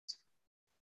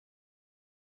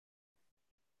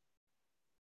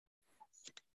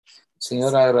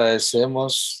Señor,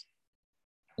 agradecemos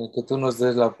que tú nos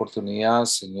des la oportunidad,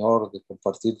 Señor, de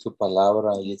compartir tu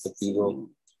palabra. Yo te pido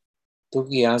tu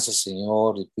guianza,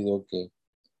 Señor, y pido que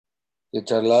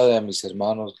traslade a mis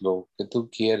hermanos lo que tú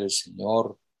quieres,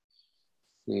 Señor,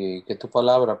 y que tu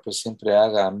palabra pues siempre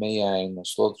haga mella en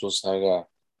nosotros, haga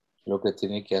lo que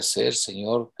tiene que hacer,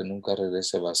 Señor, que nunca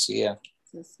regrese vacía,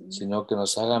 sino que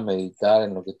nos haga meditar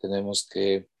en lo que tenemos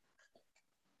que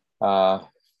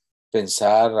ah,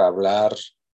 pensar, hablar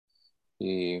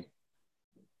y,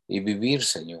 y vivir,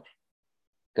 Señor.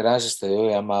 Gracias te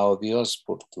doy, amado Dios,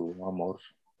 por tu amor,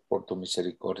 por tu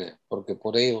misericordia, porque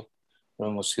por ello no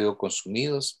hemos sido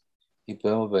consumidos y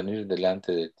podemos venir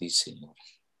delante de ti, Señor.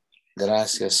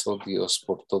 Gracias, oh Dios,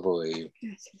 por todo ello.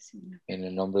 Gracias, Señor. En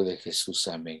el nombre de Jesús,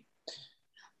 amén.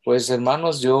 Pues,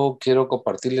 hermanos, yo quiero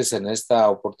compartirles en esta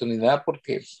oportunidad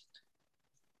porque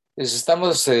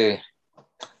estamos,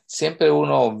 siempre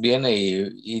uno viene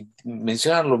y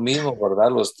menciona lo mismo,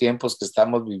 ¿verdad? Los tiempos que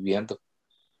estamos viviendo,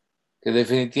 que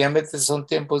definitivamente son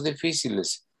tiempos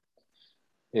difíciles.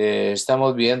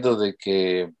 Estamos viendo de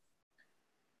que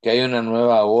hay una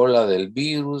nueva ola del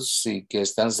virus y que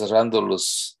están cerrando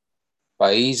los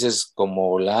países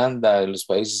como Holanda, los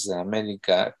países en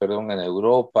América, perdón, en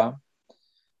Europa.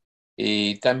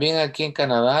 Y también aquí en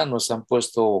Canadá nos han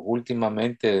puesto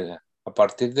últimamente, a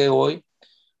partir de hoy,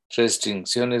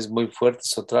 restricciones muy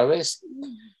fuertes otra vez.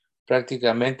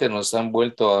 Prácticamente nos han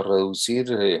vuelto a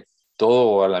reducir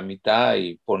todo a la mitad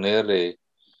y poner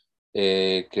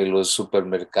que los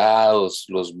supermercados,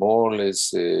 los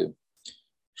moles,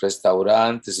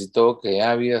 restaurantes y todo que ya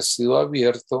había sido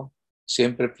abierto,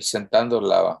 siempre presentando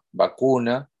la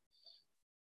vacuna,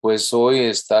 pues hoy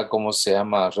está, como se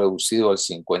llama, reducido al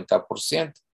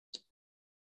 50%.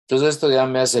 Entonces esto ya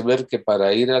me hace ver que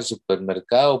para ir al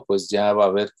supermercado, pues ya va a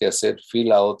haber que hacer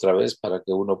fila otra vez para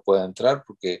que uno pueda entrar,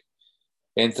 porque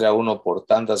entra uno por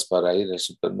tandas para ir al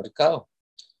supermercado.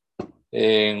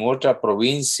 En otra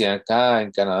provincia acá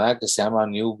en Canadá que se llama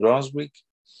New Brunswick,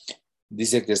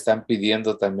 dice que están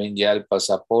pidiendo también ya el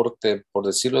pasaporte, por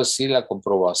decirlo así, la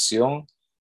comprobación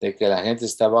de que la gente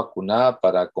está vacunada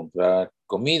para comprar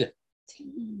comida.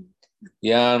 Sí.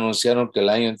 Ya anunciaron que el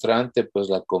año entrante, pues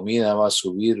la comida va a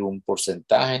subir un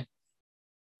porcentaje.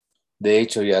 De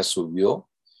hecho, ya subió.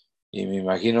 Y me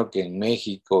imagino que en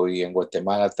México y en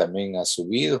Guatemala también ha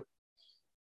subido,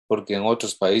 porque en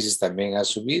otros países también ha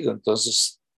subido.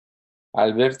 Entonces,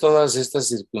 al ver todas estas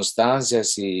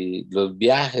circunstancias y los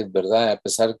viajes, ¿verdad? A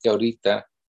pesar que ahorita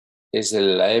es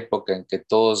la época en que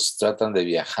todos tratan de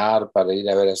viajar para ir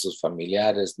a ver a sus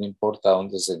familiares, no importa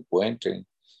dónde se encuentren.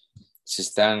 Si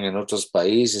están en otros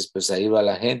países, pues ahí va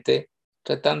la gente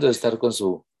tratando de estar con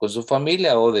su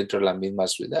familia o dentro de la misma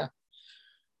ciudad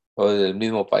o del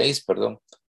mismo país, perdón.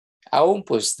 Aún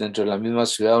pues dentro de la misma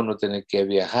ciudad uno tiene que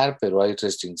viajar, pero hay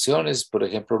restricciones. Por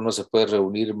ejemplo, no se puede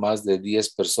reunir más de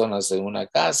 10 personas en una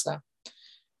casa.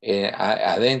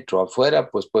 Adentro, afuera,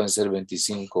 pues pueden ser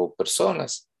 25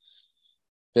 personas.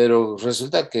 Pero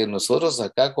resulta que nosotros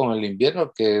acá con el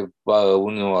invierno que va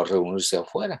uno a reunirse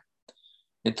afuera.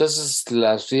 Entonces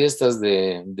las fiestas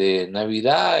de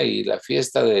Navidad y la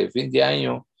fiesta de fin de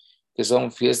año, que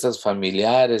son fiestas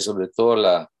familiares, sobre todo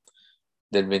la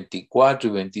del 24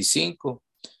 y 25,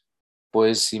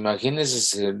 pues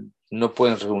imagínense, no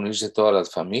pueden reunirse todas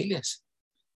las familias,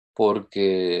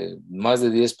 porque más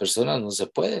de 10 personas no se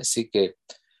puede. Así que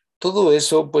todo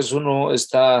eso, pues uno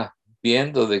está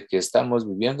viendo de que estamos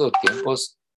viviendo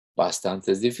tiempos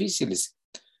bastante difíciles.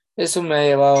 Eso me ha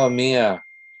llevado a mí a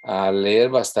leer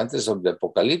bastante sobre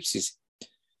Apocalipsis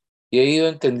y he ido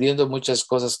entendiendo muchas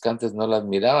cosas que antes no las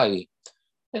miraba y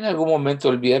en algún momento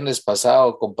el viernes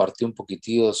pasado compartí un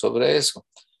poquitillo sobre eso,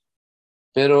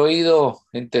 pero he ido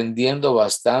entendiendo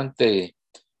bastante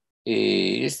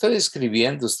y estoy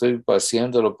escribiendo, estoy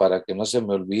haciéndolo para que no se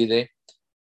me olvide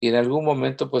y en algún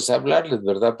momento pues hablarles,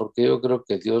 ¿verdad? Porque yo creo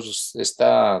que Dios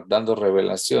está dando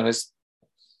revelaciones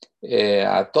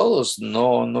a todos,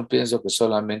 no pienso que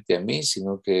solamente a mí,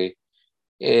 sino que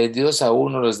Dios a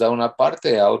uno les da una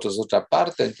parte, a otros otra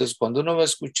parte. Entonces, cuando uno va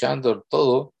escuchando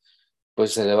todo,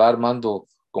 pues se le va armando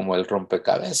como el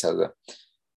rompecabezas, ¿verdad?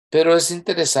 Pero es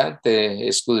interesante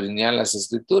escudriñar las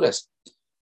escrituras.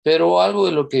 Pero algo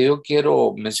de lo que yo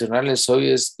quiero mencionarles hoy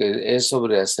es que es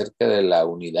sobre acerca de la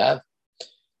unidad.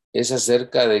 Es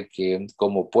acerca de que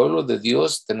como pueblo de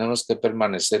Dios tenemos que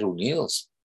permanecer unidos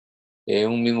en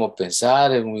un mismo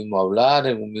pensar, en un mismo hablar,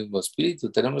 en un mismo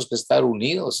espíritu. Tenemos que estar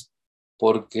unidos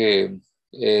porque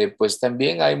pues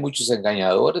también hay muchos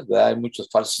engañadores, ¿verdad? Hay muchos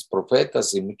falsos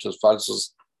profetas y muchos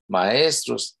falsos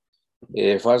maestros,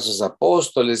 falsos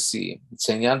apóstoles y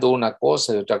enseñando una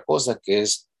cosa y otra cosa que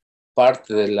es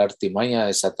parte de la artimaña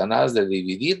de Satanás de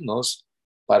dividirnos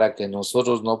para que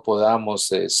nosotros no podamos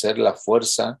ser la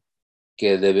fuerza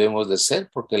que debemos de ser,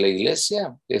 porque la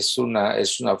iglesia es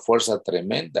una fuerza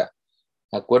tremenda.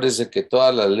 Acuérdense que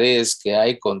todas las leyes que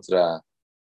hay contra,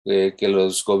 que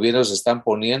los gobiernos están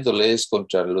poniendo, leyes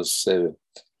contra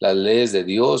las leyes de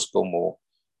Dios, como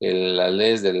las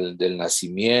leyes del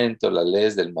nacimiento, las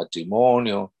leyes del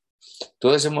matrimonio,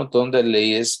 todo ese montón de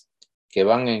leyes que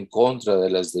van en contra de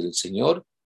las del Señor,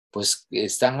 pues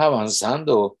están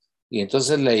avanzando y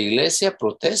entonces la iglesia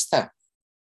protesta.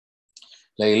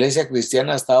 La iglesia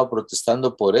cristiana ha estado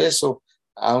protestando por eso,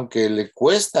 aunque le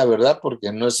cuesta, ¿verdad?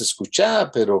 Porque no es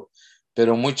escuchada, pero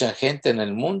mucha gente en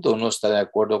el mundo no está de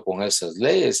acuerdo con esas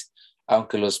leyes.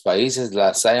 Aunque los países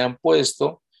las hayan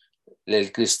puesto,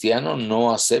 el cristiano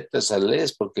no acepta esas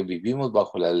leyes porque vivimos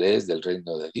bajo las leyes del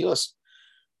reino de Dios.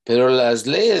 Pero las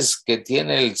leyes que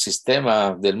tiene el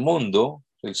sistema del mundo,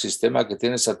 el sistema que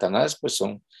tiene Satanás, pues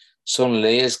son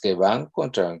leyes que van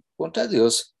contra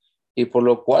Dios y por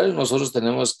lo cual nosotros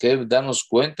tenemos que darnos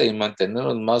cuenta y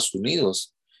mantenernos más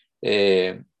unidos,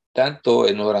 tanto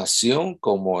en oración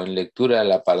como en lectura de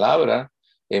la palabra,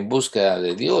 en búsqueda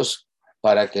de Dios,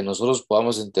 para que nosotros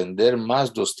podamos entender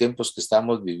más los tiempos que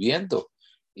estamos viviendo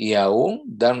y aún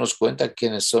darnos cuenta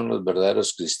quiénes son los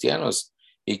verdaderos cristianos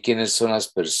y quiénes son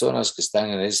las personas que están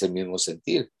en ese mismo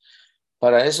sentir.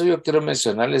 Para eso yo quiero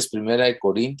mencionarles 1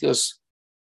 Corintios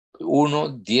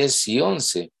 1, 10 y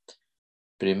 11.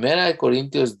 1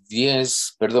 Corintios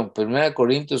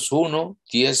 1,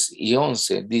 10 y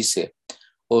 11 dice: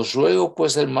 Os ruego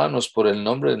pues, hermanos, por el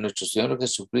nombre de nuestro Señor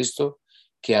Jesucristo,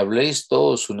 que habléis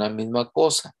todos una misma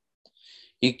cosa,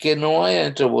 y que no haya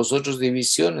entre vosotros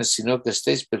divisiones, sino que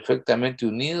estéis perfectamente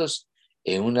unidos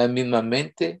en una misma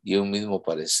mente y un mismo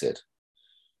parecer.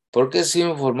 Porque he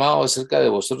sido informado acerca de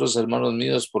vosotros, hermanos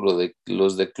míos, por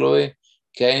los de Cloe,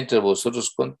 que hay entre vosotros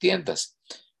contiendas.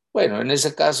 Bueno, en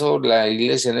ese caso, la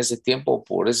iglesia en ese tiempo,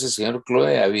 por ese señor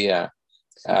Chloe, había,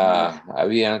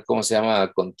 ¿cómo se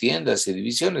llama?, contiendas y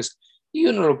divisiones. Y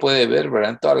uno lo puede ver, ¿verdad?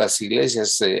 En todas las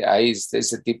iglesias hay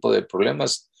ese tipo de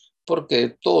problemas,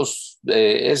 porque todos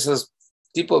esos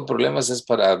tipos de problemas es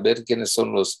para ver quiénes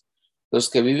son los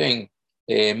que viven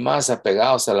más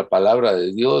apegados a la palabra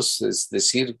de Dios, es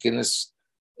decir, quienes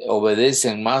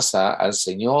obedecen más al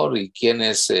Señor y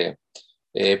quienes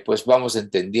pues vamos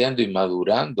entendiendo y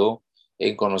madurando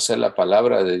en conocer la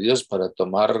palabra de Dios para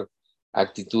tomar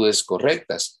actitudes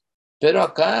correctas. Pero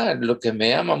acá lo que me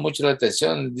llama mucho la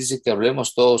atención dice que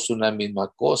hablemos todos una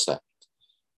misma cosa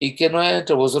y que no haya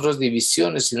entre vosotros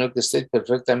divisiones, sino que estéis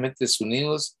perfectamente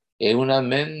unidos en una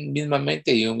misma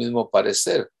mente y un mismo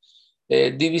parecer.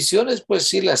 Divisiones, pues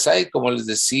sí las hay, como les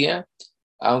decía,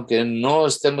 aunque no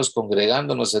estemos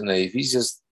congregándonos en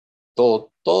edificios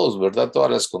todos, ¿verdad? Todas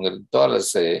las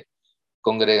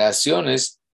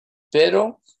congregaciones,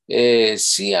 pero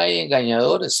sí hay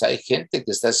engañadores, hay gente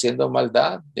que está haciendo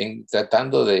maldad,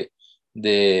 tratando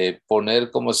de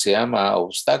poner, ¿cómo se llama?,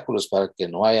 obstáculos para que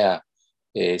no haya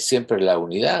siempre la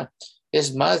unidad.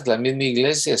 Es más, la misma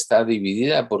iglesia está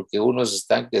dividida porque unos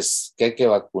están que hay que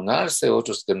vacunarse,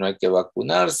 otros que no hay que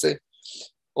vacunarse,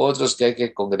 otros que hay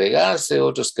que congregarse,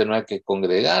 otros que no hay que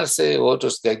congregarse,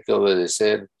 otros que hay que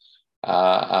obedecer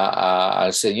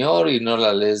al Señor y no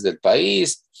las leyes del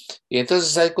país. Y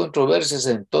entonces hay controversias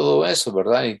en todo eso,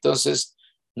 ¿verdad? Entonces,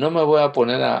 no me voy a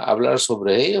poner a hablar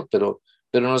sobre ello, pero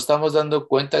nos estamos dando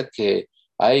cuenta que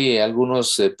hay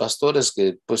algunos pastores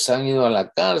que pues han ido a la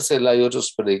cárcel, hay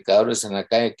otros predicadores en la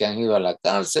calle que han ido a la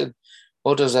cárcel,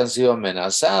 otros han sido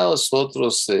amenazados,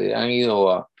 otros han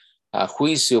ido a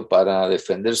juicio para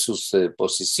defender sus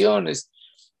posiciones.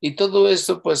 Y todo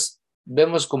esto pues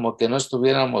vemos como que no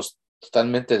estuviéramos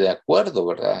totalmente de acuerdo,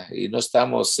 ¿verdad? Y no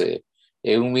estamos en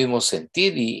un mismo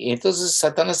sentir. Y entonces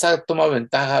Satanás toma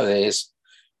ventaja de eso.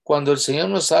 Cuando el Señor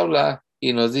nos habla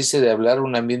y nos dice de hablar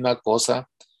una misma cosa,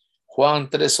 Juan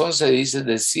 3:11 dice: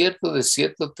 de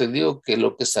cierto te digo que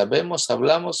lo que sabemos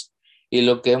hablamos y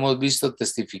lo que hemos visto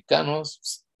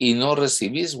testificamos y no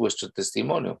recibís vuestro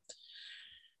testimonio.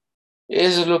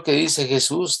 Eso es lo que dice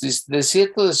Jesús. De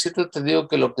cierto te digo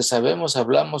que lo que sabemos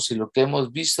hablamos y lo que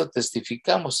hemos visto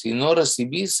testificamos y no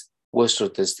recibís vuestro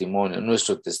testimonio,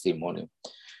 nuestro testimonio.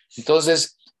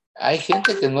 Entonces, hay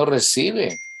gente que no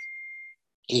recibe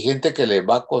y gente que le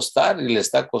va a costar y le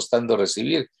está costando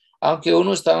recibir. Aunque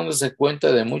uno está dándose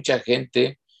cuenta de mucha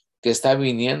gente que está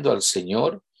viniendo al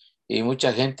Señor y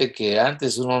mucha gente que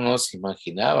antes uno no se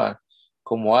imaginaba,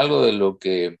 como algo de lo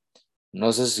que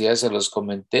no sé si ya se los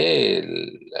comenté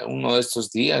uno de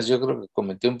estos días, yo creo que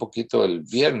comenté un poquito el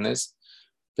viernes,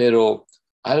 pero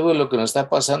algo de lo que nos está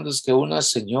pasando es que una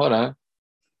señora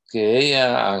que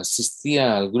ella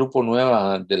asistía al grupo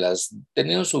nueva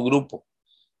tenía su grupo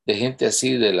de gente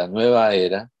así de la nueva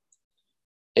era.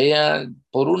 Ella,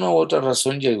 por una u otra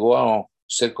razón,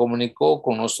 se comunicó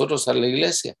con nosotros a la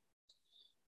iglesia.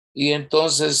 Y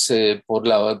entonces,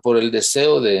 por el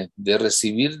deseo de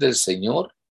recibir del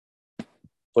Señor,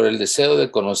 por el deseo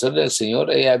de conocer del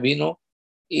Señor, ella vino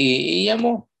y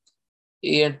llamó.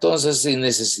 Y entonces, sin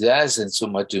necesidades en su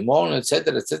matrimonio,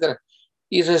 etcétera, etcétera.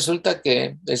 Y resulta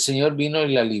que el Señor vino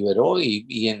y la liberó y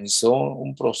inició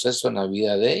un proceso en la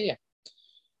vida de ella.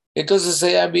 Entonces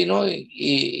ella vino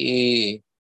y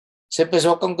se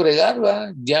empezó a congregar,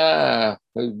 ¿verdad? Ya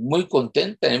muy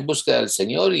contenta en búsqueda del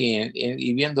Señor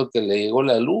y viendo que le llegó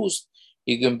la luz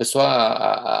y que empezó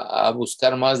a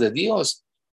buscar más de Dios.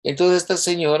 Entonces esta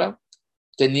señora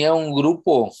tenía un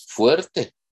grupo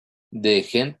fuerte de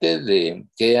gente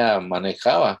que ella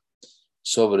manejaba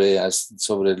sobre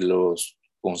los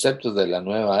conceptos de la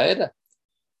nueva era.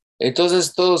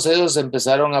 Entonces todos ellos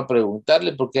empezaron a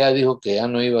preguntarle porque ella dijo que ya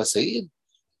no iba a seguir.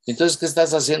 Entonces, ¿qué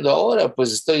estás haciendo ahora?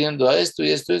 Pues estoy yendo a esto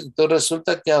y esto. Entonces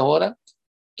resulta que ahora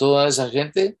toda esa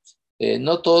gente,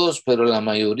 no todos, pero la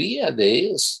mayoría de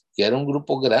ellos, que era un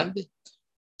grupo grande,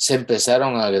 se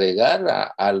empezaron a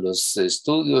agregar a los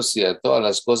estudios y a todas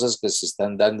las cosas que se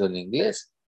están dando en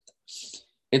inglés.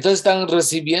 Entonces están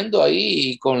recibiendo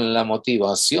ahí con la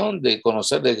motivación de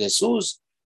conocer de Jesús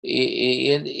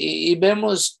y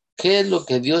vemos qué es lo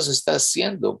que Dios está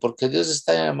haciendo, porque Dios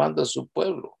está llamando a su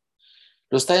pueblo.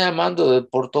 Lo está llamando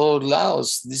por todos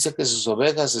lados. Dice que sus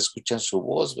ovejas escuchan su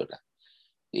voz, ¿verdad?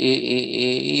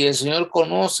 Y el Señor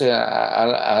conoce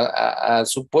a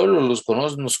su pueblo,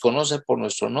 nos conoce por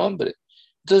nuestro nombre.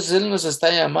 Entonces Él nos está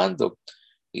llamando.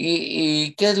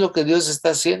 ¿Y qué es lo que Dios está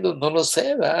haciendo? No lo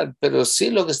sé, ¿verdad? Pero sí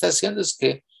lo que está haciendo es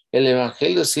que el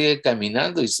Evangelio sigue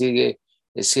caminando y sigue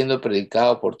siendo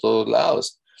predicado por todos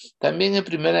lados. También en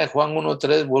 1 Juan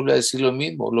 1:3 vuelve a decir lo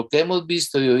mismo. Lo que hemos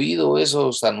visto y oído, eso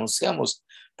os anunciamos,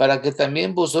 para que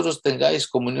también vosotros tengáis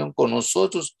comunión con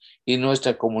nosotros, y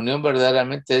nuestra comunión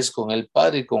verdaderamente es con el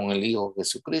Padre y con el Hijo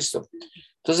Jesucristo.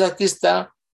 Entonces aquí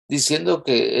está diciendo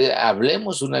que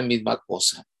hablemos una misma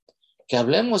cosa, que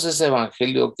hablemos ese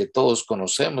evangelio que todos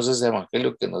conocemos, ese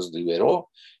evangelio que nos liberó,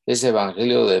 ese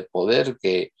evangelio de poder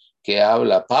que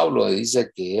habla Pablo.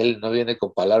 Dice que él no viene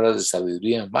con palabras de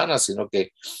sabiduría humana, sino que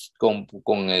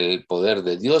con el poder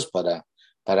de Dios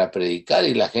para predicar,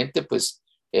 y la gente pues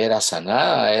era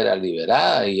sanada, era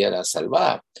liberada y era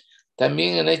salvada.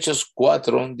 También en Hechos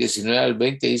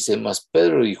 4:19-20 dice: mas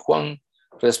Pedro y Juan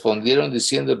respondieron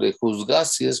diciéndole: juzgad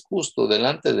si es justo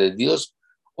delante de Dios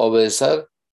obedecer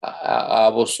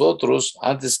a vosotros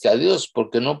antes que a Dios,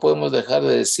 porque no podemos dejar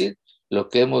de decir lo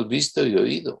que hemos visto y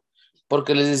oído.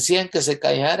 Porque les decían que se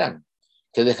callaran,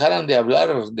 que dejaran de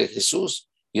hablar de Jesús.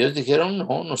 Y ellos dijeron: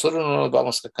 no, nosotros no nos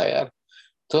vamos a callar.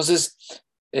 Entonces,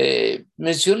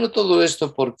 menciono todo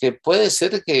esto porque puede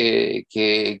ser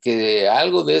que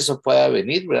algo de eso pueda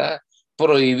venir, ¿verdad?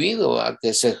 Prohibido a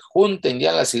que se junten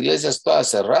ya las iglesias todas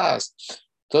cerradas.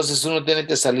 Entonces uno tiene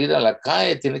que salir a la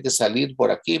calle, tiene que salir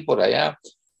por aquí, por allá.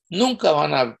 Nunca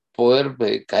van a poder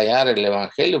callar el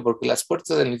evangelio, porque las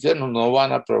puertas del infierno no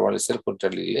van a prevalecer contra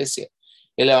la iglesia.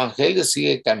 El evangelio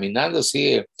sigue caminando,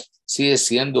 sigue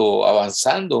siendo,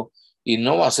 avanzando, y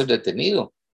no va a ser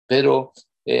detenido. Pero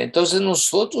entonces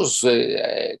nosotros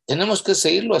tenemos que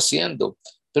seguirlo haciendo,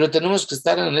 pero tenemos que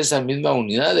estar en esa misma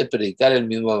unidad de predicar el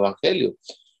mismo evangelio.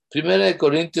 Primera de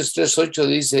Corintios 3:8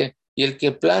 dice: y el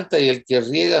que planta y el que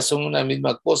riega son una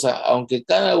misma cosa, aunque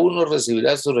cada uno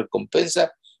recibirá su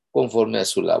recompensa conforme a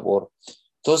su labor.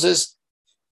 Entonces,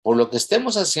 por lo que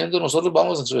estemos haciendo, nosotros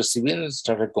vamos a recibir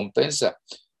nuestra recompensa.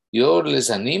 Yo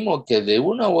les animo que de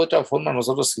una u otra forma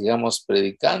nosotros sigamos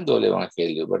predicando el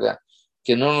evangelio, ¿verdad?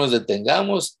 Que no nos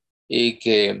detengamos y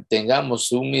que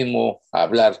tengamos un mismo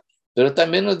hablar. Pero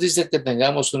también nos dice que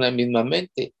tengamos una misma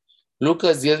mente.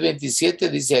 Lucas 10:27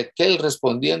 dice: aquel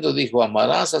respondiendo dijo: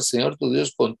 amarás al Señor tu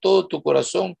Dios con todo tu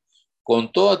corazón,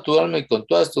 con toda tu alma y con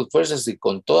todas tus fuerzas y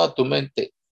con toda tu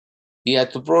mente, y a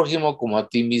tu prójimo como a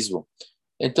ti mismo.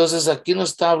 Entonces aquí nos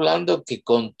está hablando que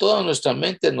con toda nuestra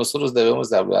mente nosotros debemos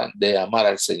de amar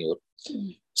al Señor.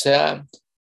 O sea,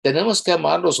 tenemos que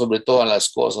amarlo sobre todas las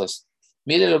cosas.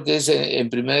 Mire lo que dice en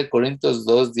 1 Corintios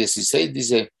 2:16,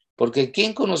 dice: porque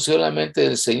 ¿quién conoció la mente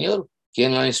del Señor?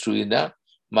 ¿Quién la instruirá?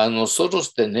 Mas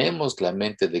nosotros tenemos la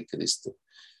mente de Cristo.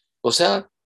 O sea,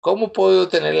 ¿cómo puedo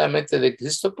tener la mente de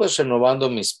Cristo? Pues renovando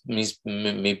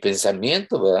mi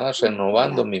pensamiento, ¿verdad?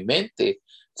 Renovando mi mente,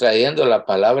 trayendo la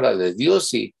palabra de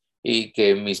Dios y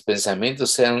que mis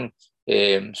pensamientos sean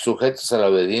sujetos a la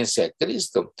obediencia a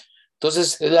Cristo.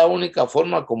 Entonces, es la única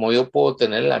forma como yo puedo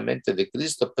tener la mente de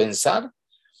Cristo, pensar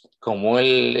como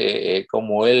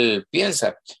él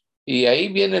piensa. Y ahí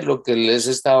viene lo que les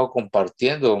he estado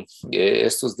compartiendo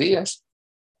estos días,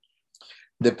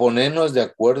 de ponernos de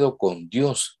acuerdo con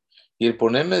Dios. Y el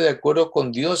ponerme de acuerdo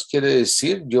con Dios quiere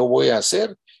decir, yo voy a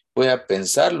hacer, voy a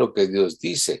pensar lo que Dios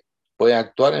dice, voy a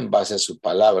actuar en base a su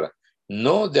palabra,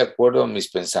 no de acuerdo a mis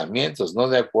pensamientos, no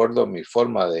de acuerdo a mi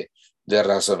forma de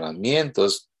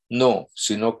razonamientos, no,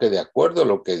 sino que de acuerdo a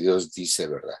lo que Dios dice,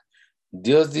 ¿verdad?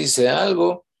 Dios dice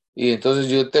algo y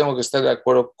entonces yo tengo que estar de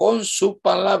acuerdo con su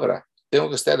palabra, tengo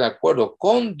que estar de acuerdo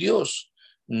con Dios,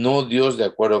 no Dios de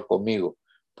acuerdo conmigo.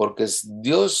 Porque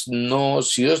Dios no,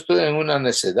 si yo estoy en una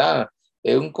necedad,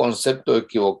 en un concepto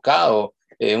equivocado,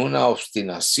 en una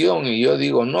obstinación, y yo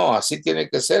digo, no, así tiene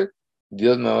que ser,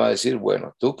 Dios me va a decir,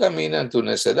 bueno, tú caminas en tu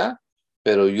necedad,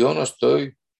 pero yo no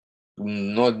estoy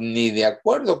ni de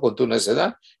acuerdo con tu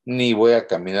necedad, ni voy a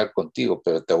caminar contigo,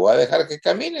 pero te voy a dejar que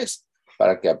camines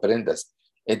para que aprendas.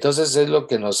 Entonces es lo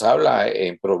que nos habla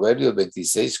en Proverbios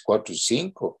 26, 4 y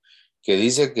 5, que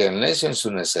dice que el necio en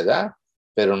su necedad,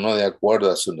 pero no de acuerdo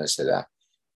a su necedad.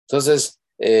 Entonces,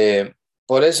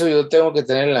 por eso yo tengo que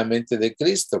tener la mente de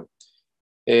Cristo.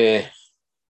 Eh,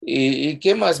 ¿Y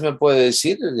qué más me puede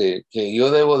decir? Que yo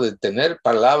debo de tener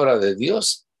palabra de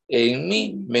Dios en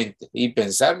mi mente y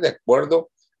pensar de acuerdo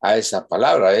a esa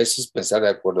palabra. Eso es pensar de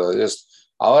acuerdo a Dios.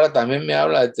 Ahora también me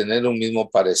habla de tener un mismo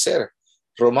parecer.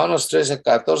 Romanos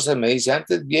 13:14 me dice,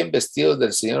 antes bien vestidos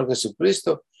del Señor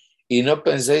Jesucristo y no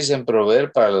penséis en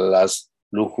proveer para las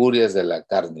lujurias de la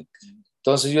carne.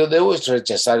 Entonces yo debo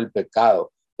rechazar el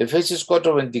pecado. Efesios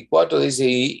 4:24 dice,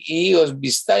 y os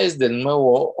vistáis del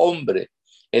nuevo hombre,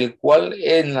 el cual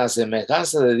en la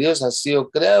semejanza de Dios ha sido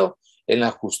creado en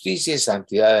la justicia y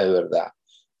santidad de verdad.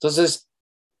 Entonces,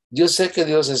 yo sé que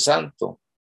Dios es santo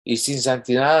y sin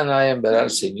santidad nadie verá al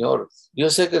Señor. Yo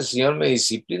sé que el Señor me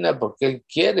disciplina porque Él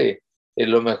quiere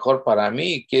lo mejor para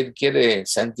mí, que Él quiere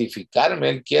santificarme,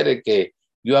 Él quiere que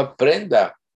yo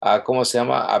aprenda a, ¿cómo se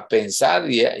llama?, a pensar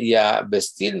y a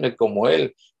vestirme como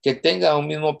Él, que tenga un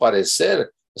mismo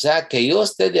parecer. O sea, que yo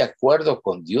esté de acuerdo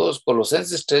con Dios.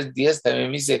 Colosenses 3:10 también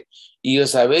me dice, y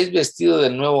os habéis vestido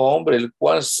del nuevo hombre, el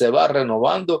cual se va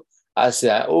renovando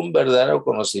hacia un verdadero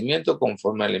conocimiento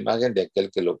conforme a la imagen de aquel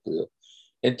que lo crió.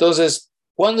 Entonces,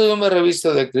 cuando yo me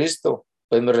revisto de Cristo,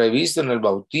 pues me revisto en el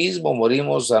bautismo,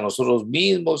 morimos a nosotros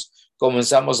mismos,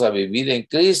 comenzamos a vivir en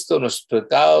Cristo, nuestros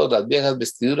pecados, las viejas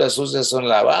vestiduras sucias son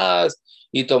lavadas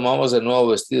y tomamos el nuevo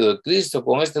vestido de Cristo.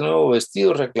 Con este nuevo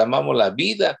vestido reclamamos la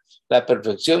vida, la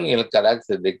perfección y el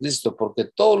carácter de Cristo, porque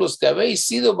todos los que habéis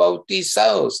sido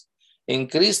bautizados en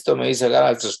Cristo, me dice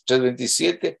Gálatas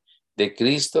 3:27, de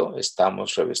Cristo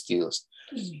estamos revestidos.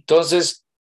 Entonces,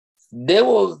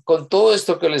 con todo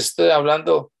esto que les estoy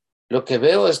hablando, lo que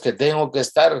veo es que tengo que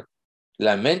estar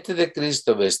la mente de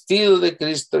Cristo, vestido de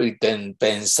Cristo y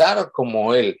pensar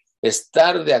como Él,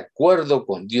 estar de acuerdo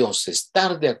con Dios,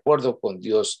 estar de acuerdo con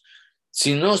Dios.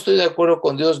 Si no estoy de acuerdo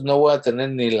con Dios, no voy a tener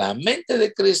ni la mente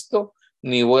de Cristo,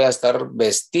 ni voy a estar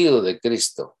vestido de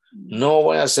Cristo. No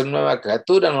voy a ser nueva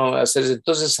criatura, no voy a ser.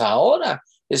 Entonces ahora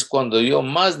es cuando yo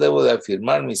más debo de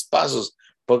afirmar mis pasos,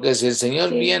 porque si el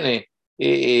Señor viene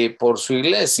por su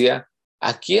iglesia,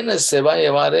 ¿a quiénes se va a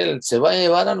llevar Él? Se va a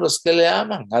llevar a los que le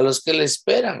aman, a los que le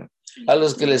esperan, a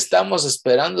los que le estamos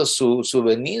esperando su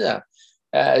venida.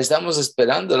 Estamos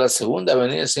esperando la segunda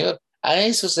venida del Señor. A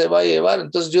eso se va a llevar.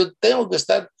 Entonces yo tengo que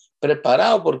estar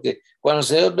preparado porque cuando el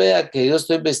Señor vea que yo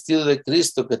estoy vestido de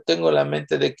Cristo, que tengo la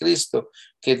mente de Cristo,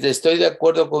 que estoy de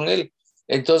acuerdo con Él,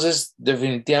 entonces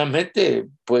definitivamente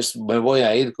pues me voy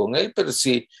a ir con Él. Pero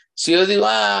si yo digo,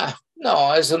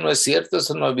 no, eso no es cierto,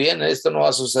 eso no viene, esto no va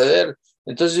a suceder,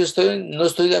 entonces no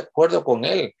estoy de acuerdo con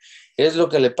Él. Es lo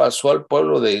que le pasó al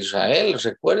pueblo de Israel.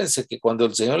 Recuérdense que cuando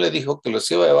el Señor le dijo que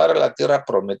los iba a llevar a la tierra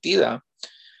prometida,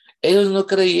 ellos no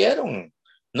creyeron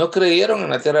en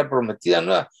la tierra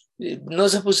prometida, no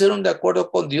se pusieron de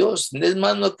acuerdo con Dios. Es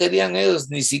más, no querían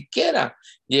ellos ni siquiera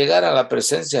llegar a la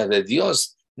presencia de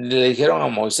Dios. Le dijeron a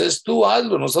Moisés, tú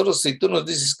hazlo, nosotros si tú nos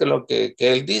dices que lo que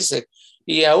Él dice.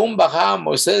 Y aún bajaba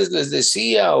Moisés, les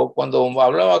decía, o cuando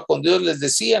hablaba con Dios les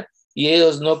decía, y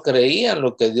ellos no creían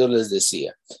lo que Dios les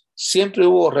decía. Siempre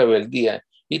hubo rebeldía.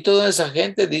 Y toda esa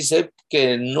gente dice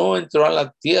que no entró a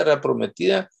la tierra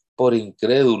prometida por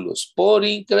incrédulos, por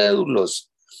incrédulos.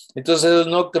 Entonces ellos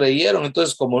no creyeron.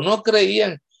 Entonces, como no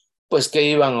creían, pues que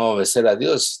iban a obedecer a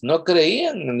Dios. No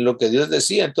creían en lo que Dios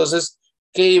decía. Entonces,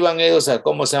 ¿qué iban ellos a,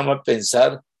 cómo se llama,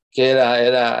 pensar que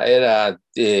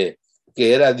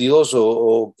que era Dios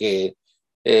o que,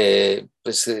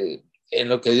 en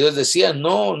lo que Dios decía?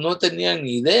 No tenían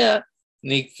ni idea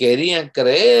ni querían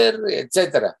creer,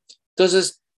 etcétera.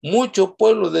 Entonces, mucho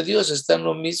pueblo de Dios está en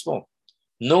lo mismo.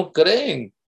 No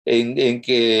creen en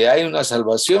que hay una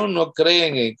salvación, no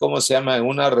creen en, ¿cómo se llama?, en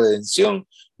una redención,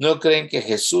 no creen que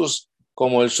Jesús,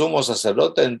 como el sumo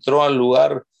sacerdote, entró al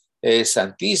lugar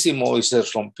santísimo y se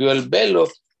rompió el velo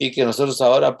y que nosotros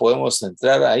ahora podemos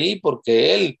entrar ahí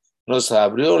porque Él nos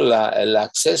abrió el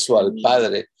acceso al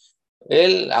Padre.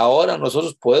 Él, ahora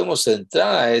nosotros podemos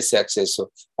entrar a ese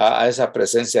acceso, a esa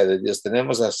presencia de Dios,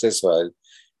 tenemos acceso a Él.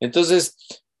 Entonces,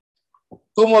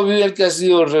 ¿cómo vive el que ha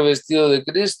sido revestido de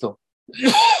Cristo?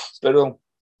 Perdón.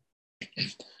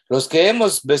 Los que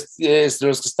estamos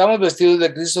vestidos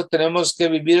de Cristo tenemos que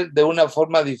vivir de una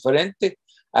forma diferente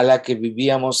a la que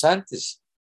vivíamos antes.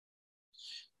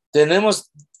 Tenemos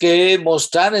que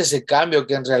mostrar ese cambio,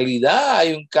 que en realidad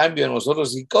hay un cambio en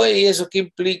nosotros. ¿Y eso qué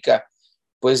implica?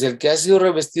 Pues el que ha sido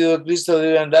revestido de Cristo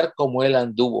debe andar como Él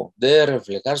anduvo, debe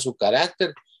reflejar su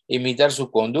carácter, imitar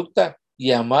su conducta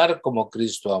y amar como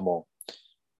Cristo amó.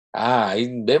 Ahí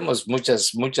vemos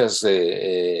muchas,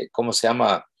 ¿cómo se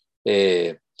llama?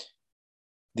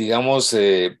 Digamos,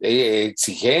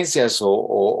 exigencias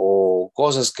o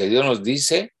cosas que Dios nos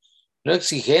dice, no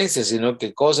exigencias, sino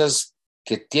que cosas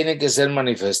que tienen que ser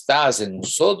manifestadas en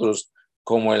nosotros,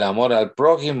 como el amor al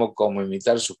prójimo, como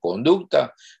imitar su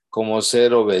conducta, como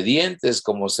ser obedientes,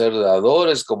 como ser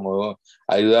dadores, como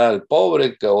ayudar al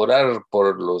pobre, que orar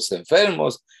por los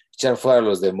enfermos, echar fuera a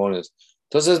los demonios.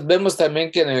 Entonces vemos también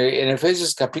que en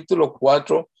Efesios capítulo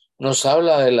 4 nos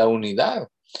habla de la unidad.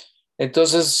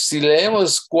 Entonces, si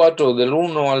leemos 4 del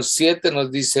 1 al 7 nos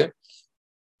dice: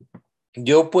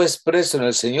 yo pues preso en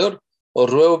el Señor, os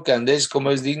ruego que andéis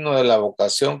como es digno de la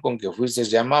vocación con que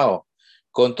fuisteis llamado,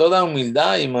 con toda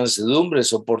humildad y mansedumbre,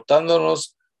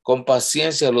 soportándonos con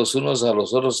paciencia los unos a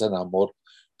los otros en amor,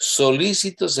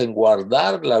 solícitos en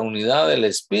guardar la unidad del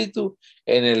Espíritu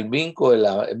en el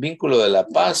vínculo de la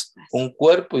paz, un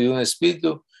cuerpo y un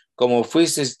espíritu, como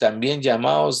fuisteis también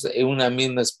llamados en una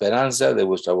misma esperanza de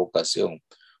vuestra vocación.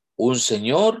 Un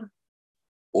Señor,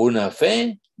 una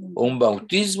fe, un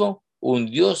bautismo, un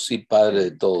Dios y Padre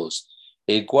de todos,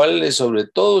 el cual es sobre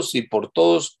todos y por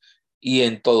todos y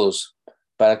en todos,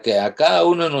 para que a cada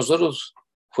uno de nosotros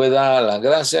fue dada la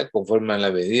gracia conforme a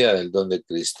la medida del don de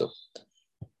Cristo.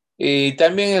 Y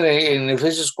también en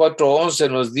Efesios 4:11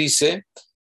 nos dice: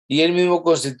 y él mismo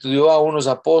constituyó a unos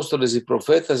apóstoles y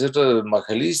profetas, y otros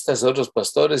evangelistas, a otros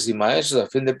pastores y maestros, a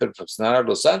fin de perfeccionar a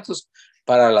los santos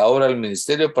para la obra del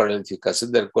ministerio, para la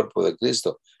edificación del cuerpo de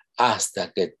Cristo,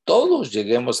 hasta que todos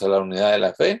lleguemos a la unidad de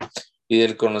la fe y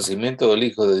del conocimiento del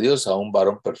Hijo de Dios, a un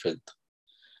varón perfecto,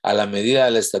 a la medida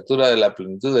de la estatura de la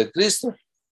plenitud de Cristo,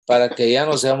 para que ya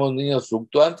no seamos niños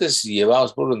fluctuantes y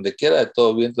llevados por donde quiera de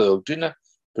todo viento de doctrina,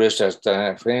 pero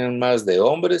más de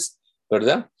hombres,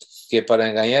 ¿verdad?, que para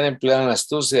engañar emplean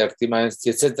astucia, artimañas,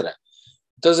 etc.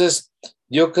 Entonces,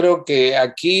 yo creo que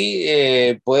aquí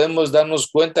podemos darnos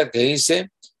cuenta que dice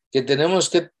que tenemos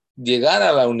que llegar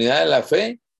a la unidad de la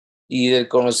fe y del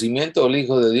conocimiento del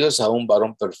Hijo de Dios, a un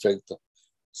varón perfecto.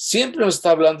 Siempre nos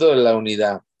está hablando de la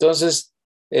unidad. Entonces,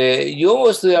 yo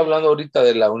estoy hablando ahorita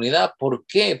de la unidad. ¿Por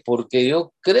qué? Porque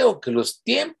yo creo que los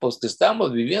tiempos que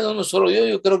estamos viviendo, no solo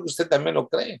yo creo que usted también lo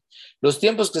cree, los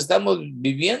tiempos que estamos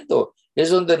viviendo es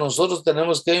donde nosotros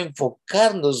tenemos que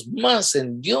enfocarnos más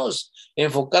en Dios,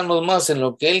 enfocarnos más en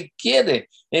lo que Él quiere,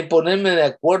 en ponerme de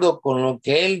acuerdo con lo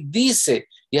que Él dice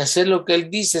y hacer lo que Él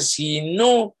dice. Si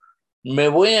no, me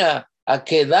voy a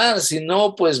quedar, si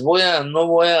no, pues no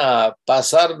voy a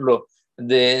pasarlo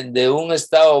de un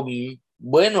estado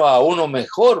bueno a uno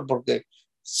mejor, porque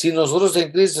si nosotros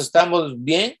en Cristo estamos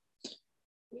bien,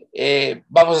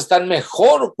 vamos a estar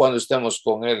mejor cuando estemos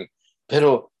con Él.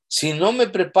 Pero si no me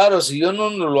preparo, si yo no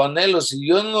lo anhelo, si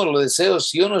yo no lo deseo,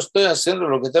 si yo no estoy haciendo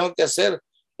lo que tengo que hacer,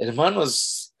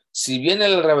 hermanos, si viene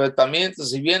el arrebatamiento,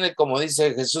 si viene, como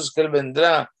dice Jesús, que Él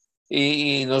vendrá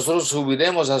y nosotros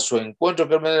subiremos a su encuentro,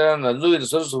 que Él vendrá en las nubes y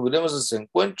nosotros subiremos a ese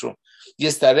encuentro y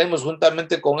estaremos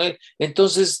juntamente con Él,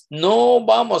 entonces no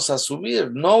vamos a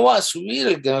subir, no va a subir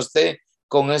el que no esté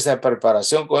con esa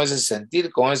preparación, con ese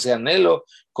sentir, con ese anhelo,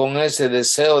 con ese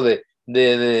deseo de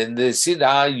decir: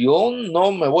 yo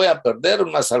no me voy a perder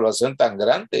una salvación tan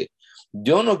grande,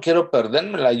 yo no quiero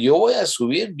perdérmela, yo voy a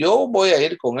subir, yo voy a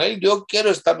ir con Él, yo quiero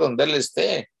estar donde Él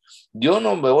esté, yo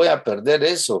no me voy a perder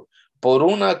eso por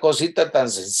una cosita tan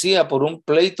sencilla, por un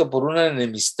pleito, por una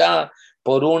enemistad,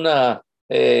 por una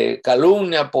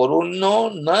calumnia,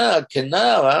 nada, que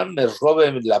nada me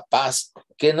robe la paz,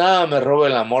 que nada me robe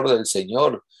el amor del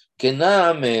Señor, que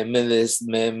nada me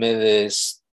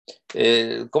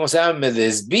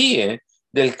desvíe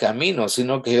del camino,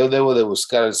 sino que yo debo de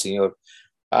buscar al Señor.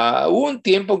 Hubo un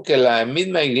tiempo que la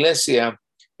misma iglesia,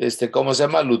 ¿cómo se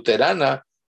llama? Luterana,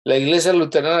 la iglesia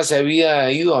luterana se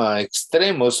había ido a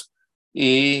extremos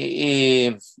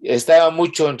y estaba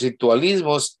mucho en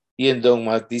ritualismos y en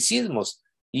dogmaticismos.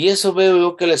 Y eso veo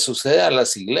yo que le sucede a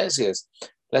las iglesias.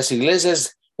 Las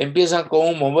iglesias empiezan con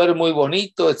un mover muy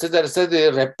bonito, etcétera, etcétera, y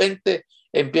de repente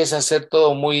empieza a ser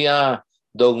todo muy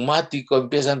dogmático,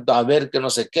 empiezan a ver que no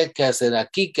sé qué hacer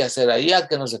aquí, qué hacer allá,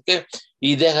 que no sé qué,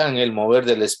 y dejan el mover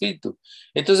del espíritu.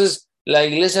 Entonces, la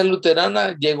iglesia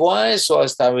luterana llegó a eso,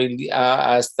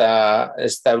 hasta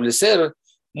establecer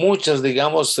muchos,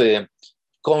 digamos,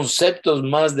 conceptos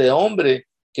más de hombre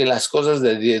que las cosas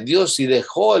de Dios, y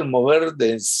dejó el mover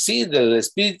de sí del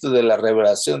espíritu, de la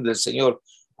revelación del Señor.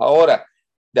 Ahora,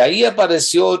 de ahí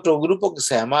apareció otro grupo que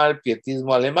se llamaba el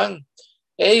pietismo alemán.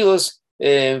 Ellos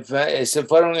se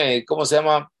fueron, ¿cómo se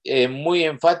llama? Muy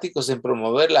enfáticos en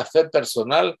promover la fe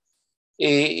personal,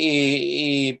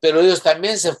 pero ellos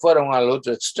también se fueron al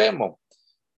otro extremo,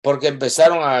 porque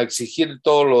empezaron a exigir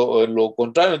todo lo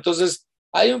contrario. Entonces,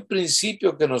 hay un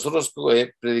principio que nosotros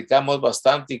predicamos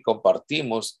bastante y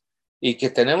compartimos, y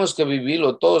que tenemos que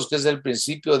vivirlo todos, que es el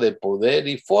principio de poder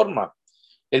y forma.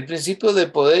 El principio de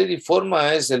poder y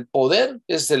forma es el poder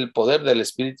del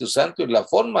Espíritu Santo, y la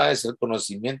forma es el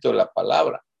conocimiento de la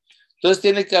palabra. Entonces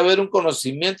tiene que haber un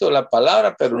conocimiento de la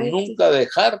palabra, pero nunca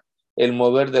dejar el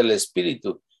mover del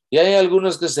Espíritu. Y hay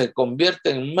algunos que se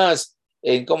convierten más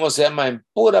en, ¿cómo se llama?, en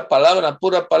pura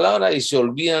palabra, y se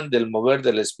olvidan del mover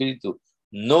del Espíritu.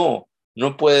 No,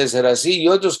 no puede ser así. Y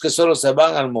otros que solo se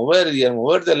van al mover y al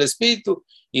mover del Espíritu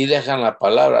y dejan la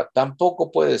palabra.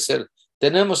 Tampoco puede ser.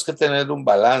 Tenemos que tener un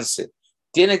balance.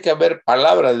 Tiene que haber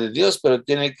palabra de Dios, pero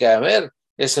tiene que haber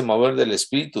ese mover del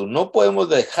Espíritu. No podemos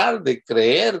dejar de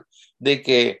creer de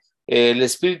que el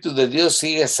Espíritu de Dios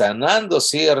sigue sanando,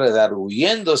 sigue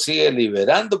redarguyendo, sigue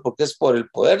liberando, porque es por el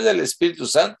poder del Espíritu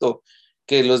Santo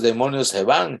que los demonios se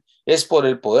van. Es por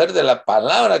el poder de la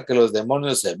palabra que los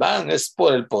demonios se van. Es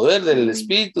por el poder del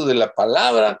Espíritu, de la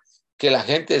palabra, que la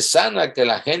gente es sana, que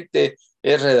la gente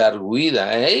es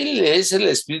redarguida. Él es el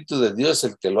Espíritu de Dios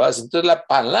el que lo hace. Entonces la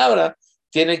palabra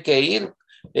tiene que ir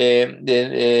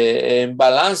en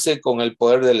balance con el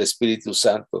poder del Espíritu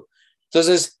Santo.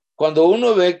 Entonces, cuando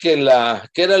uno ve que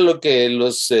era lo que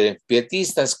los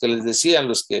pietistas que les decían,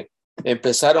 los que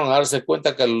empezaron a darse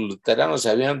cuenta que los luteranos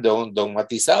se habían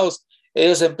dogmatizados,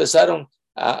 ellos empezaron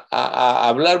a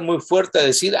hablar muy fuerte, a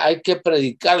decir, hay que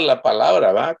predicar la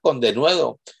palabra, ¿va? Con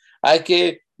denuedo. Hay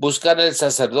que buscar el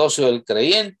sacerdocio del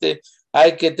creyente,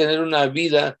 hay que tener una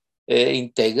vida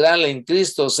integral en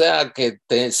Cristo, o sea, que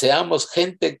seamos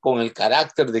gente con el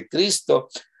carácter de Cristo.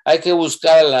 Hay que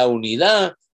buscar la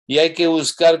unidad y hay que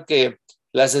buscar que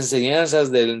las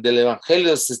enseñanzas del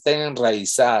evangelio estén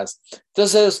enraizadas.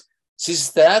 Entonces, si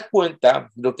se da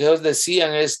cuenta, lo que ellos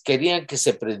decían querían que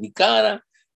se predicara,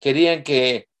 querían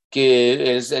que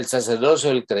el sacerdocio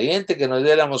del creyente, que nos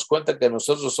diéramos cuenta que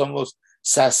nosotros somos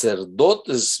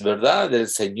sacerdotes, ¿verdad?, del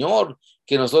Señor,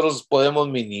 que nosotros podemos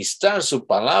ministrar su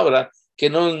palabra, que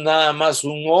no es nada más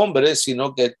un hombre,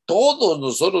 sino que todos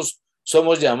nosotros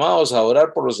somos llamados a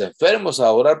orar por los enfermos,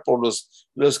 a orar por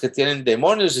los que tienen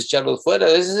demonios, echarlos fuera.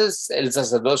 Ese es el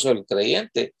sacerdocio del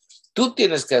creyente. Tú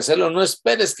tienes que hacerlo, no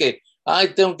esperes que,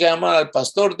 tengo que llamar al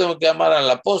pastor, tengo que llamar al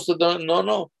apóstol. No,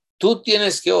 no. Tú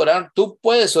tienes que orar, tú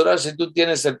puedes orar si tú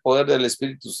tienes el poder del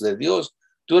Espíritu de Dios.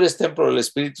 Tú eres templo del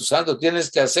Espíritu Santo, tienes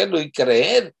que hacerlo y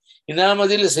creer. Y nada más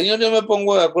dile, Señor, yo me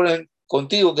pongo de acuerdo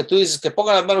contigo, que tú dices que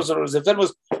pongan las manos sobre los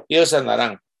enfermos y ellos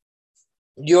sanarán.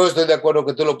 Yo estoy de acuerdo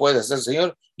que tú lo puedes hacer,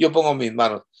 Señor, yo pongo mis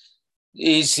manos.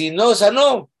 Y si no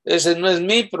sanó, ese no es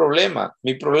mi problema.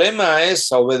 Mi problema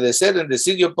es obedecer en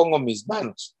decir, yo pongo mis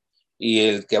manos. Y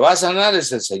el que va a sanar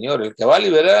es el Señor, el que va a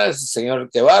liberar es el Señor, el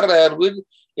que va a redarguir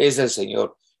es el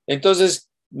Señor. Entonces,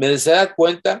 me se da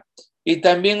cuenta. Y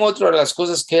también otra de las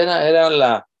cosas que era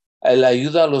la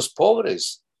ayuda a los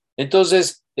pobres.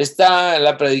 Entonces, está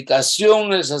la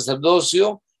predicación, el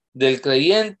sacerdocio del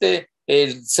creyente,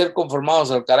 el ser conformados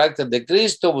al carácter de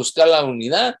Cristo, buscar la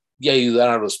unidad y ayudar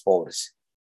a los pobres.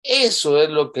 Eso es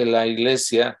lo que la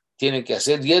iglesia tiene que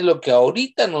hacer, y es lo que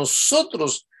ahorita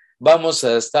nosotros vamos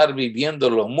a estar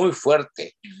viviéndolo muy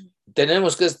fuerte.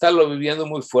 Tenemos que estarlo viviendo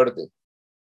muy fuerte,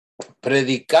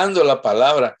 predicando la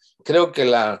palabra. Creo que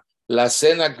la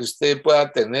cena que usted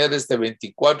pueda tener este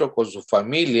 24 con su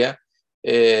familia,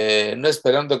 no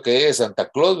esperando que llegue Santa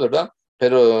Claus, ¿verdad?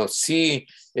 Pero sí,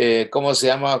 ¿cómo se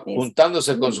llama?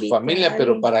 Juntándose con su familia,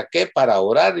 pero ¿para qué? Para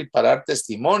orar y para dar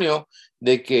testimonio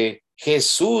de que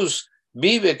Jesús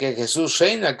vive, que Jesús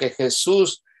reina, que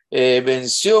Jesús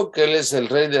venció, que Él es el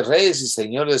Rey de Reyes y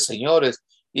Señor de Señores.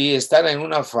 y estar en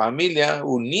una familia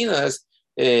unidas,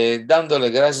 dándole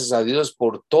gracias a Dios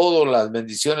por todas las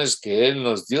bendiciones que Él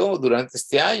nos dio durante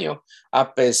este año,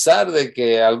 a pesar de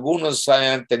que algunos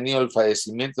hayan tenido el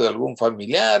fallecimiento de algún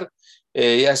familiar,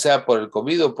 ya sea por el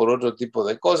COVID o por otro tipo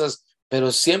de cosas,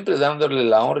 pero siempre dándole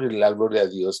la honra y la gloria a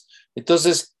Dios.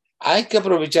 Entonces, hay que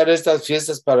aprovechar estas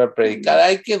fiestas para predicar,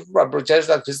 hay que aprovechar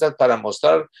estas fiestas para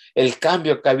mostrar el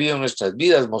cambio que ha habido en nuestras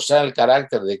vidas, mostrar el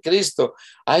carácter de Cristo.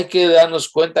 Hay que darnos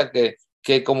cuenta que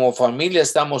como familia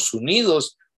estamos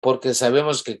unidos porque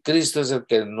sabemos que Cristo es el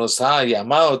que nos ha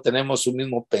llamado, tenemos un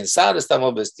mismo pensar,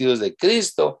 estamos vestidos de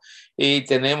Cristo y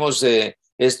tenemos,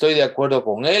 estoy de acuerdo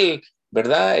con Él,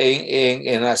 ¿verdad?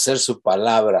 En hacer su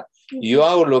palabra. Yo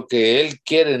hago lo que Él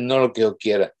quiere, no lo que yo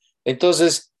quiera.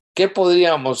 Entonces, ¿qué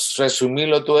podríamos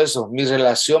resumirlo todo eso? Mi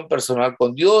relación personal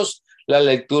con Dios, la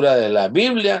lectura de la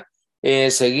Biblia,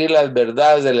 seguir las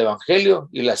verdades del Evangelio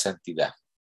y la santidad.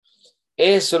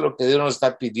 Eso es lo que Dios nos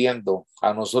está pidiendo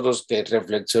a nosotros, que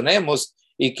reflexionemos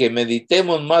y que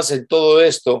meditemos más en todo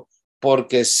esto,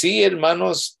 porque sí,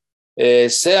 hermanos,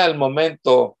 sea el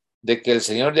momento de que el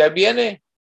Señor ya viene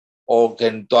o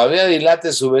que todavía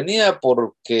dilate su venida,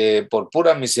 porque por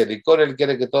pura misericordia Él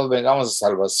quiere que todos vengamos a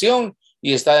salvación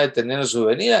y está deteniendo su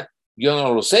venida. Yo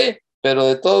no lo sé, pero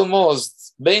de todos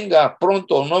modos, venga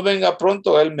pronto o no venga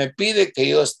pronto, Él me pide que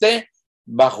yo esté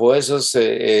bajo esos,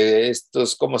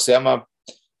 estos, ¿cómo se llama?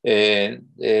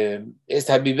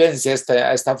 Esta vivencia,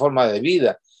 esta forma de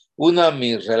vida.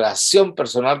 Mi relación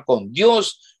personal con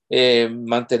Dios,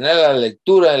 mantener la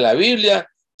lectura de la Biblia,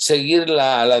 seguir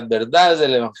las verdades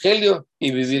del Evangelio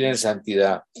y vivir en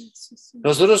santidad.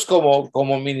 Nosotros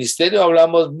como ministerio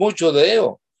hablamos mucho de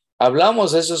ello.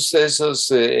 Hablamos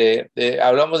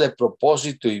hablamos de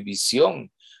propósito y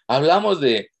visión. Hablamos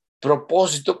de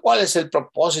propósito. ¿Cuál es el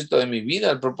propósito de mi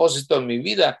vida? El propósito de mi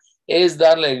vida es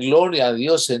darle gloria a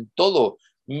Dios en todo.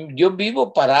 Yo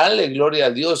vivo para darle gloria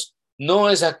a Dios. No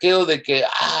es aquello de que,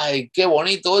 ay, qué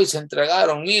bonito, hoy se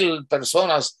entregaron 1,000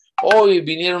 personas, hoy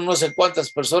vinieron no sé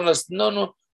cuántas personas.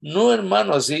 No,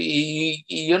 hermanos,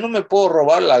 y yo no me puedo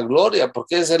robar la gloria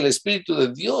porque es el Espíritu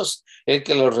de Dios el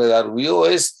que los redarguyó,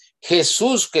 es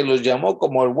Jesús que los llamó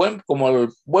como el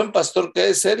buen pastor que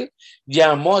es Él,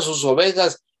 llamó a sus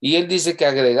ovejas y Él dice que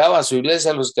agregaba a su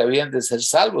iglesia a los que habían de ser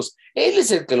salvos. Él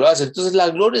es el que lo hace, entonces la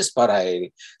gloria es para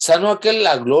Él. Sanó aquel,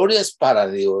 la gloria es para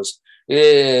Dios.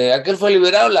 Aquel fue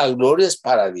liberado, la gloria es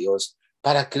para Dios,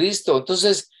 para Cristo.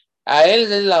 Entonces, a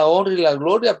Él es la honra y la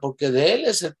gloria, porque de Él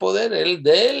es el poder,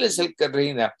 de Él es el que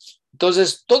reina.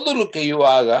 Entonces, todo lo que yo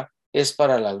haga es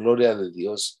para la gloria de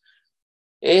Dios.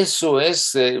 Eso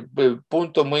es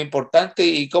punto muy importante.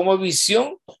 Y como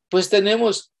visión, pues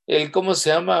tenemos ¿cómo se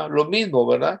llama? Lo mismo,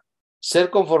 ¿verdad? Ser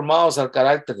conformados al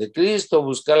carácter de Cristo,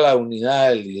 buscar la unidad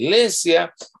de la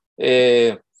iglesia,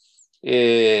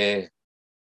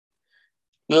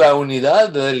 la unidad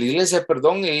de la iglesia,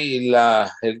 perdón, y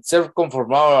el ser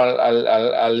conformado a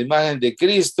la imagen de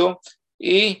Cristo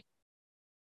y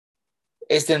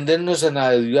extendernos en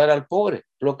ayudar al pobre,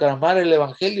 proclamar el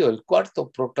evangelio. El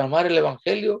cuarto, proclamar el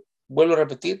evangelio, vuelvo a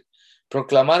repetir,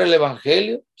 proclamar el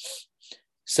evangelio,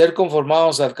 ser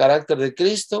conformados al carácter de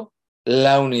Cristo,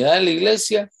 la unidad de la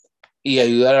iglesia y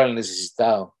ayudar al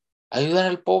necesitado, ayudar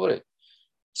al pobre.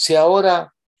 Si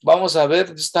ahora vamos a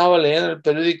ver, estaba leyendo el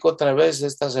periódico otra vez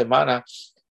esta semana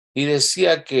y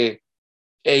decía que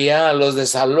ya los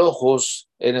desalojos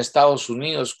en Estados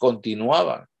Unidos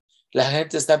continuaban. La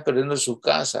gente está perdiendo su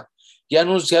casa. Ya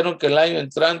anunciaron que el año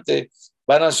entrante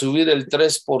van a subir el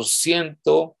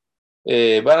 3%,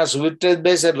 van a subir 3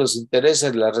 veces los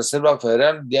intereses. La Reserva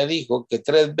Federal ya dijo que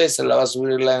 3 veces la va a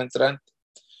subir el año entrante.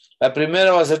 La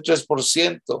primera va a ser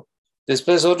 3%,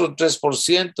 después otro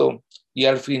 3%, y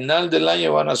al final del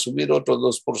año van a subir otro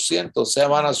 2%, o sea,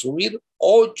 van a subir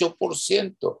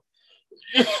 8%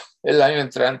 el año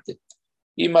entrante.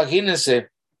 Imagínense,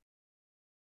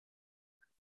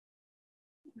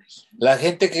 la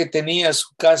gente que tenía su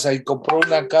casa y compró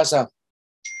una casa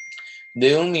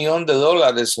de $1 millón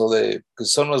o que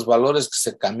son los valores que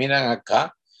se caminan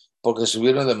acá, porque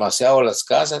subieron demasiado las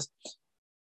casas,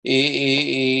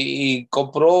 y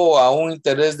compró a un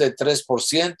interés de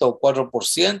 3% o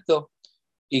 4%,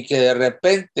 y que de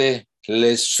repente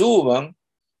le suban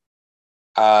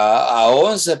a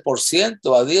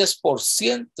 11%, a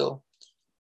 10%,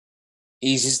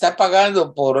 y si está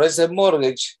pagando por ese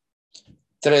mortgage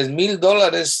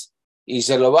 $3,000 y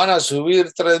se lo van a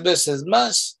subir 3 veces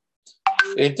más,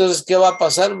 entonces, ¿qué va a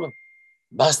pasar?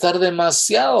 Va a estar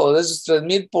demasiado. De esos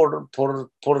 3,000 por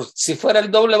si fuera el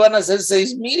doble van a ser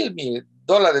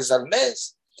 $6,000 al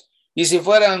mes. Y si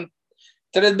fueran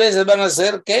 3 veces van a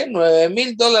ser, ¿qué?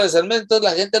 $9,000 al mes, entonces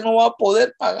la gente no va a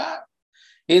poder pagar.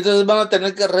 Y entonces van a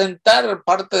tener que rentar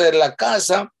parte de la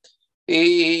casa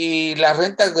y la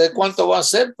renta de cuánto va a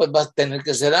ser, pues va a tener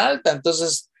que ser alta.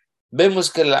 Entonces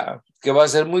vemos que va a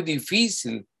ser muy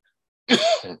difícil,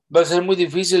 va a ser muy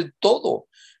difícil todo.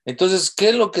 Entonces, ¿qué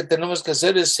es lo que tenemos que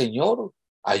hacer? Es, Señor,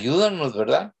 ayúdanos,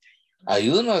 ¿verdad?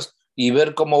 Ayúdanos y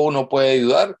ver cómo uno puede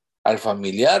ayudar al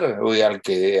familiar o al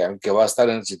que va a estar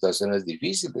en situaciones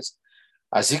difíciles.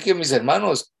 Así que, mis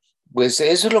hermanos, pues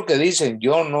eso es lo que dicen.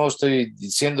 Yo no estoy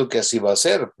diciendo que así va a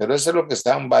ser, pero eso es lo que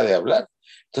están va de hablar.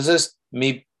 Entonces,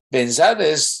 mi pensar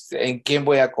es en quién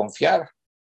voy a confiar,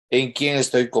 en quién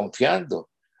estoy confiando,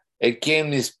 en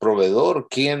quién es mi proveedor,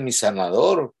 quién es mi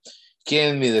sanador, quién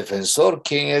es mi defensor,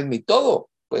 quién es mi todo.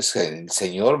 Pues el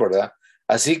Señor, ¿verdad?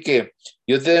 Así que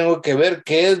yo tengo que ver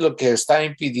qué es lo que está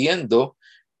impidiendo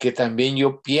que también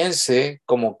yo piense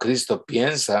como Cristo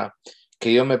piensa,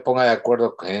 que yo me ponga de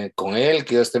acuerdo con Él,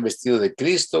 que yo esté vestido de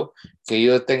Cristo, que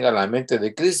yo tenga la mente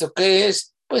de Cristo. ¿Qué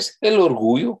es? Pues el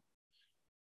orgullo,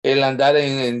 el andar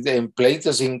en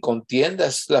pleitos, en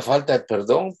contiendas, la falta de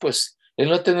perdón, pues el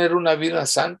no tener una vida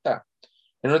santa,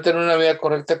 el no tener una vida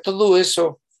correcta, todo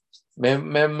eso me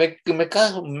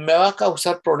va a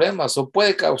causar problemas o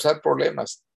puede causar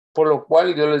problemas. Por lo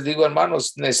cual yo les digo,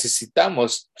 hermanos,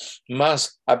 necesitamos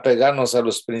más apegarnos a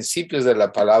los principios de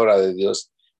la palabra de Dios,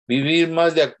 vivir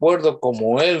más de acuerdo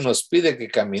como Él nos pide que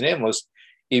caminemos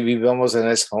y vivamos en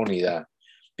esa unidad.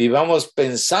 Vivamos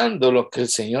pensando lo que el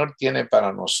Señor tiene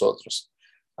para nosotros.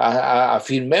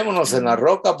 Afirmémonos en la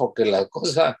roca porque la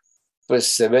cosa pues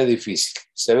se ve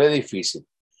difícil.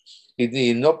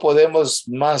 Y no podemos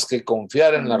más que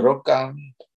confiar en la roca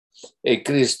en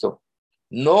Cristo.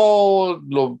 No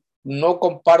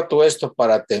comparto esto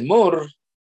para temor,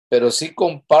 pero sí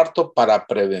comparto para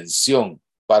prevención,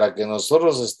 para que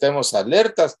nosotros estemos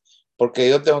alertas, porque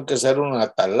yo tengo que ser una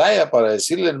atalaya para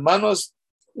decirle, hermanos,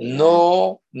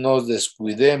 no nos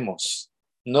descuidemos,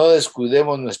 no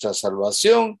descuidemos nuestra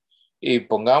salvación y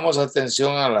pongamos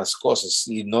atención a las cosas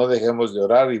y no dejemos de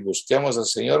orar y busquemos al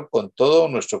Señor con todo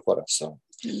nuestro corazón.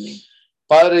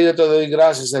 Padre, yo te doy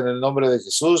gracias en el nombre de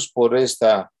Jesús por este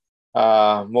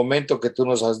momento que tú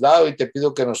nos has dado y te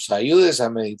pido que nos ayudes a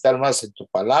meditar más en tu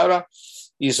palabra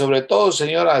y sobre todo,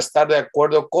 Señor, a estar de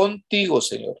acuerdo contigo,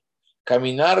 Señor.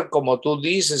 Caminar como tú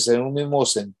dices, en un mismo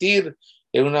sentir,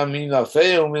 en una misma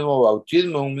fe, en un mismo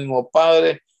bautismo, en un mismo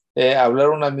Padre, hablar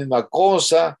una misma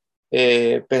cosa,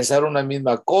 pensar una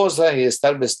misma cosa y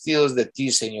estar vestidos de ti,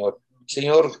 Señor.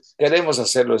 Señor, queremos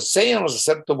hacerlo. Enséñanos a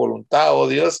hacer tu voluntad, oh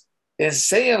Dios.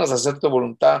 Enséñanos a hacer tu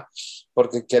voluntad,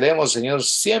 porque queremos, Señor,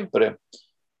 siempre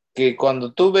que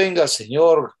cuando tú vengas,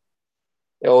 Señor,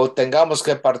 o tengamos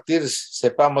que partir,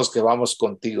 sepamos que vamos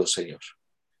contigo, Señor.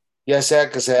 Ya sea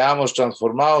que seamos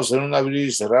transformados en un abrir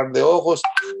y cerrar de ojos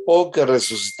o que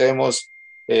resucitemos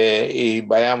y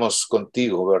vayamos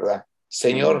contigo, ¿verdad?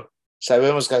 Señor,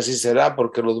 sabemos que así será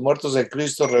porque los muertos de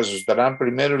Cristo resucitarán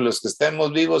primero y los que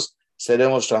estemos vivos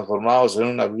seremos transformados en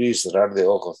un abrir y cerrar de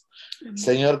ojos.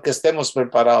 Señor, que estemos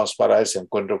preparados para ese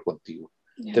encuentro contigo.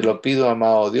 Te lo pido,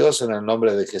 amado Dios, en el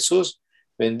nombre de Jesús.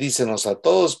 Bendícenos a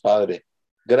todos, Padre.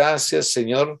 Gracias,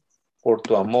 Señor, por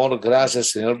tu amor. Gracias,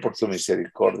 Señor, por tu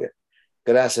misericordia.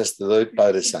 Gracias te doy,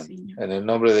 Padre Santo. En el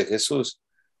nombre de Jesús.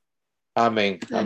 Amén. Amén.